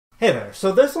Hey there,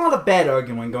 so there's a lot of bad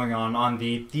arguing going on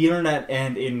the internet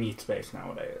and in meat space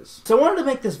nowadays. So I wanted to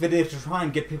make this video to try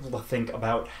and get people to think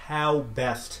about how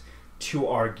best to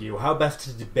argue, how best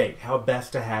to debate, how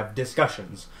best to have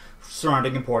discussions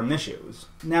surrounding important issues.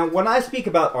 Now, when I speak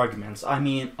about arguments, I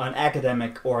mean an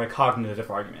academic or a cognitive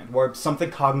argument, where something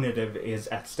cognitive is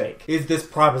at stake. Is this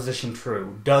proposition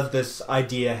true? Does this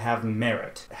idea have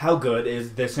merit? How good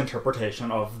is this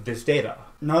interpretation of this data?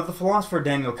 Now, the philosopher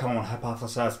Daniel Cohen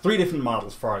hypothesized 3 different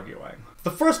models for arguing.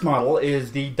 The first model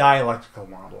is the dialectical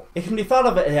model. It can be thought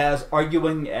of as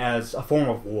arguing as a form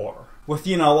of war, with,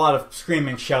 a lot of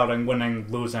screaming, shouting, winning,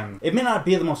 losing. It may not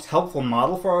be the most helpful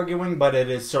model for arguing, but it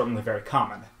is certainly very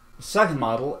common. The second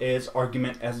model is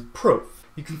argument as proof.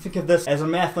 You can think of this as a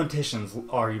mathematician's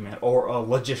argument or a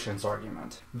logician's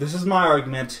argument. This is my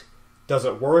argument. Does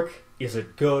it work? Is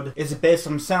it good? Is it based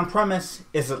on a sound premise?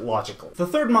 Is it logical? The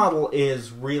third model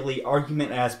is really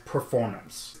argument as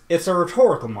performance. It's a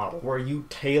rhetorical model where you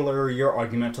tailor your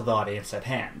argument to the audience at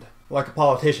hand, like a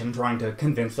politician trying to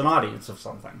convince an audience of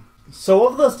something. So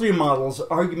of those 3 models,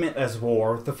 argument as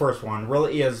war, the first one,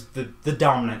 really is the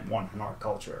dominant one in our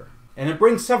culture. And it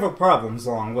brings several problems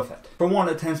along with it. For one,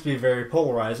 it tends to be very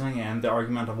polarizing, and the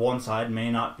argument of one side may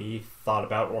not be thought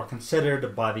about or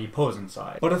considered by the opposing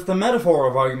side. But if the metaphor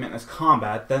of argument is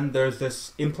combat, then there's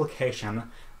this implication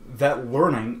that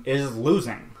learning is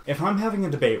losing. If I'm having a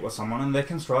debate with someone and they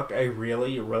construct a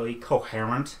really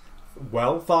coherent,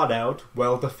 well-thought-out,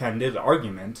 well-defended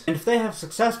argument, and if they have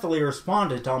successfully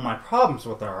responded to all my problems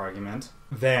with their argument,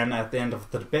 then at the end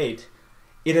of the debate,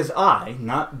 it is I,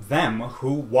 not them,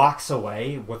 who walks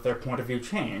away with their point of view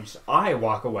changed. I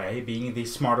walk away being the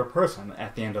smarter person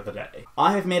at the end of the day.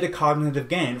 I have made a cognitive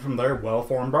gain from their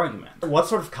well-formed argument. What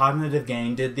sort of cognitive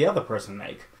gain did the other person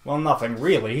make? Well, nothing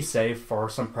really, save for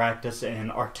some practice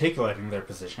in articulating their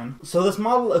position. So this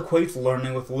model equates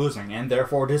learning with losing, and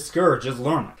therefore discourages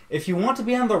learning. If you want to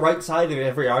be on the right side of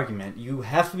every argument, you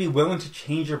have to be willing to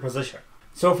change your position.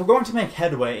 So if we're going to make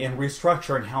headway in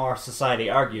restructuring how our society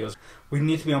argues, we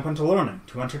need to be open to learning,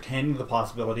 to entertaining the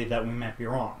possibility that we might be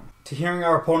wrong, to hearing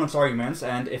our opponent's arguments,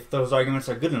 and if those arguments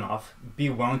are good enough, be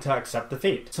willing to accept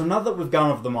defeat. So now that we've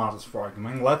gone over the models for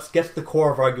arguing, let's get to the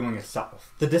core of arguing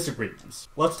itself, the disagreements.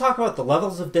 Let's talk about the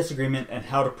levels of disagreement and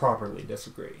how to properly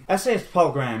disagree. Essayist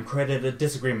Paul Graham created a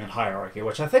disagreement hierarchy,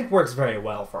 which I think works very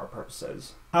well for our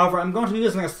purposes. However, I'm going to be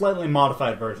using a slightly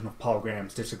modified version of Paul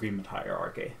Graham's disagreement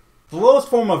hierarchy. The lowest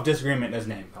form of disagreement is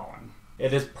name-calling.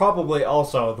 It is probably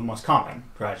also the most common,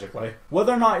 tragically.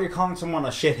 Whether or not you're calling someone a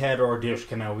shithead or a douche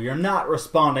canoe, you're not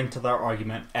responding to their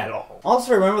argument at all.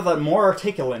 Also remember that more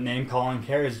articulate name-calling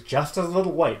carries just as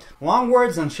little weight. Long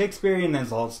words and Shakespearean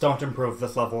insults don't improve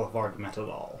this level of argument at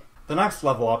all. The next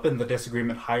level up in the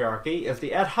disagreement hierarchy is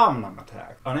the ad hominem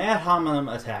attack. An ad hominem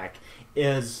attack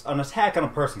is an attack on a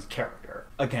person's character.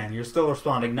 Again, you're still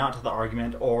responding not to the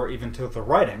argument or even to the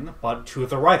writing, but to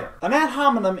the writer. An ad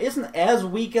hominem isn't as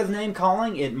weak as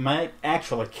name-calling, it might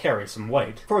actually carry some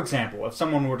weight. For example, if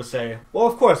someone were to say, well,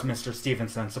 of course Mr.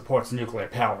 Stevenson supports nuclear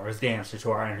power as the answer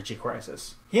to our energy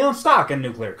crisis. He owns stock in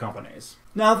nuclear companies.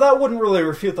 Now, that wouldn't really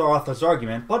refute the author's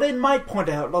argument, but it might point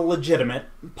out a legitimate,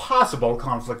 possible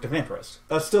conflict of interest.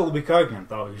 That's still a weak argument,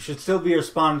 though. You should still be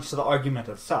responding to the argument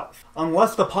itself.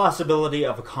 Unless the possibility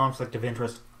of a conflict of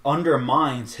interest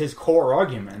undermines his core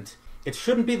argument, it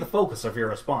shouldn't be the focus of your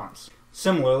response.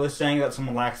 Similarly, saying that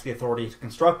someone lacks the authority to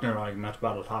construct an argument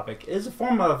about a topic is a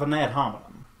form of an ad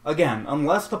hominem. Again,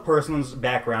 unless the person's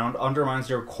background undermines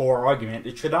your core argument,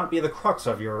 it should not be the crux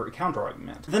of your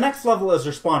counter-argument. The next level is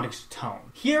responding to tone.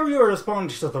 Here you are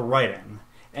responding to the writing,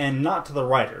 and not to the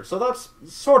writer, so that's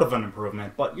sort of an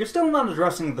improvement, but you're still not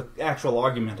addressing the actual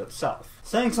argument itself.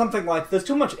 Saying something like, there's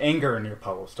too much anger in your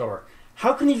post, or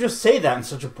how can you just say that in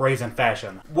such a brazen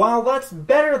fashion? While that's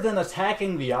better than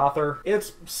attacking the author,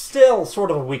 it's still sort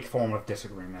of a weak form of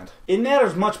disagreement. It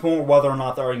matters much more whether or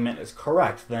not the argument is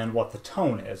correct than what the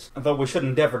tone is, though we should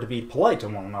endeavor to be polite to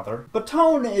one another. But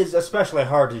tone is especially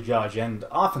hard to judge and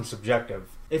often subjective.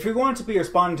 If you're going to be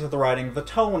responding to the writing, the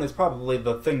tone is probably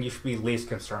the thing you should be least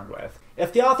concerned with.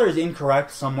 If the author is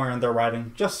incorrect somewhere in their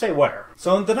writing, just say where.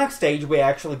 So in the next stage, we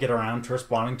actually get around to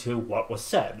responding to what was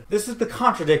said. This is the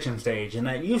contradiction stage, and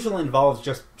it usually involves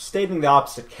just stating the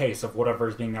opposite case of whatever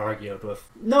is being argued with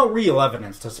no real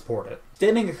evidence to support it.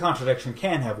 Stating a contradiction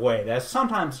can have weight, as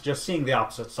sometimes just seeing the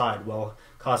opposite side will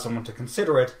cause someone to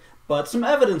consider it, but some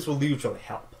evidence will usually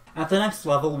help. At the next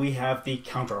level, we have the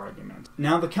counter-argument.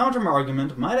 Now, the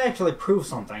counter-argument might actually prove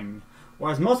something,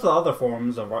 whereas most of the other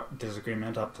forms of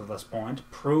disagreement up to this point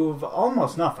prove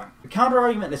almost nothing. The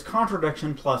counterargument is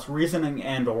contradiction plus reasoning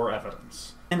and or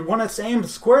evidence. And when it's aimed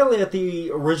squarely at the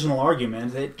original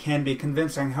argument, it can be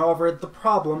convincing. However, the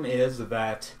problem is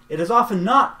that it is often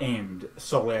not aimed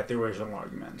solely at the original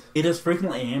argument. It is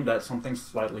frequently aimed at something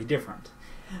slightly different.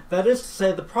 That is to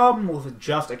say, the problem with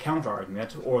just a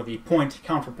counterargument, or the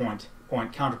point-counterpoint,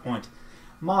 point-counterpoint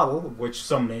model, which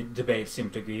so many debates seem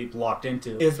to be locked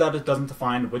into, is that it doesn't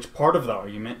define which part of the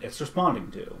argument it's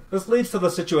responding to. This leads to the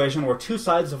situation where two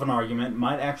sides of an argument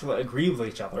might actually agree with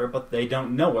each other, but they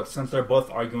don't know it since they're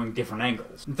both arguing different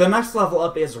angles. The next level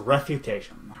up is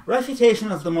refutation.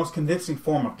 Refutation is the most convincing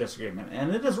form of disagreement,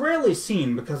 and it is rarely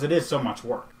seen because it is so much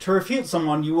work. To refute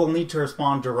someone, you will need to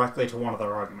respond directly to one of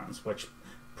their arguments, which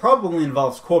probably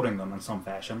involves quoting them in some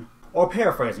fashion, or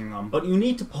paraphrasing them, but you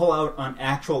need to pull out an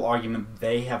actual argument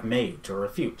they have made to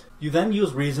refute. You then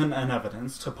use reason and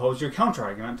evidence to pose your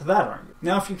counterargument to that argument.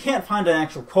 Now, if you can't find an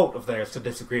actual quote of theirs to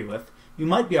disagree with, you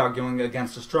might be arguing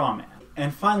against a straw man.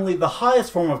 And finally, the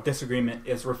highest form of disagreement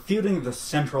is refuting the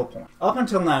central point. Up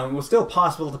until now, it was still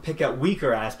possible to pick out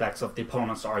weaker aspects of the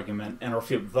opponent's argument and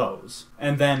refute those,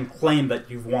 and then claim that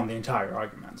you've won the entire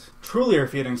argument. Truly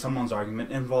refuting someone's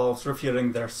argument involves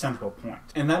refuting their central point,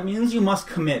 and that means you must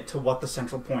commit to what the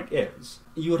central point is.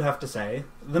 You would have to say,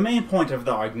 the main point of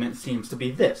the argument seems to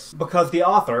be this, because the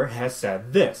author has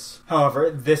said this.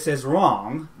 However, this is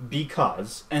wrong,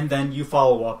 because, and then you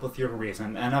follow up with your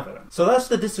reason and evidence. So that's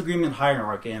the disagreement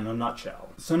hierarchy in a nutshell.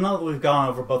 So now that we've gone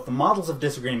over both the models of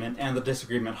disagreement and the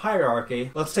disagreement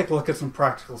hierarchy, let's take a look at some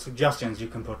practical suggestions you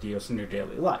can put to use in your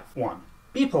daily life. 1.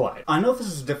 Be polite. I know this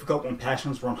is difficult when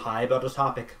passions run high about a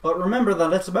topic, but remember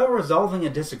that it's about resolving a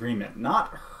disagreement, not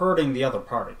hurting the other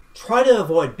party. Try to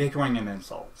avoid bickering and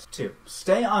insults. 2.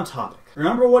 Stay on topic.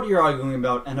 Remember what you're arguing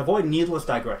about and avoid needless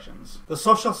digressions. The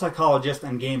social psychologist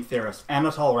and game theorist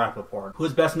Anatol Rappaport, who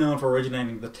is best known for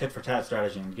originating the tit-for-tat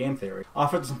strategy in game theory,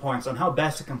 offered some points on how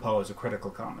best to compose a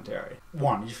critical commentary.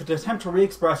 1. You should attempt to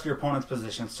re-express your opponent's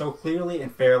position so clearly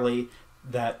and fairly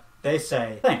that they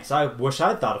say, thanks, I wish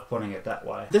I'd thought of putting it that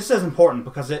way. This is important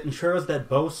because it ensures that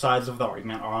both sides of the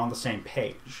argument are on the same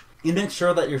page. It makes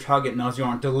sure that your target knows you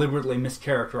aren't deliberately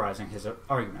mischaracterizing his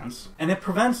arguments, and it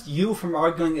prevents you from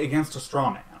arguing against a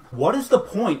straw man. What is the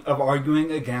point of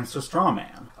arguing against a straw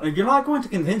man? You're not going to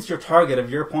convince your target of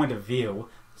your point of view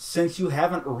since you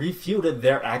haven't refuted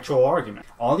their actual argument.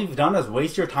 All you've done is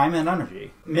waste your time and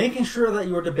energy. Making sure that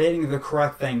you are debating the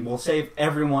correct thing will save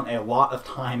everyone a lot of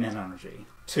time and energy.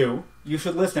 2. You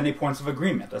should list any points of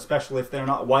agreement, especially if they're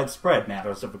not widespread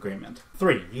matters of agreement.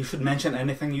 3. You should mention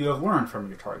anything you have learned from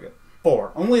your target.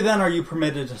 4. Only then are you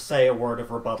permitted to say a word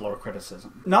of rebuttal or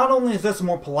criticism. Not only is this a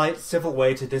more polite, civil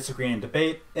way to disagree and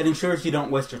debate, it ensures you don't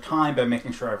waste your time by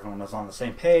making sure everyone is on the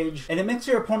same page, and it makes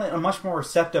your opponent a much more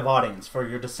receptive audience for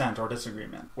your dissent or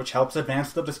disagreement, which helps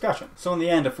advance the discussion. So in the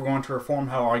end, if we're going to reform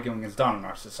how arguing is done in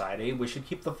our society, we should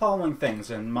keep the following things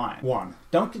in mind. 1.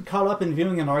 Don't get caught up in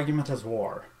viewing an argument as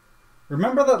war.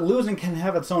 Remember that losing can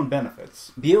have its own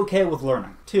benefits. Be okay with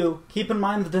learning. 2. Keep in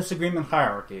mind the disagreement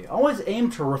hierarchy. Always aim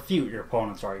to refute your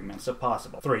opponent's arguments if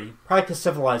possible. 3. Practice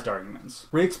civilized arguments.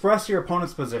 Re-express your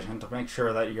opponent's position to make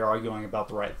sure that you're arguing about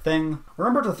the right thing.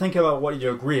 Remember to think about what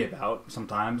you agree about,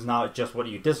 sometimes, not just what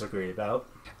you disagree about.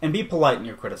 And be polite in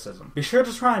your criticism. Be sure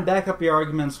to try and back up your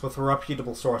arguments with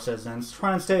reputable sources and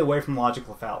try and stay away from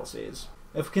logical fallacies.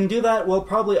 If we can do that, we'll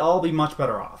probably all be much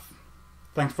better off.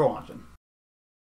 Thanks for watching.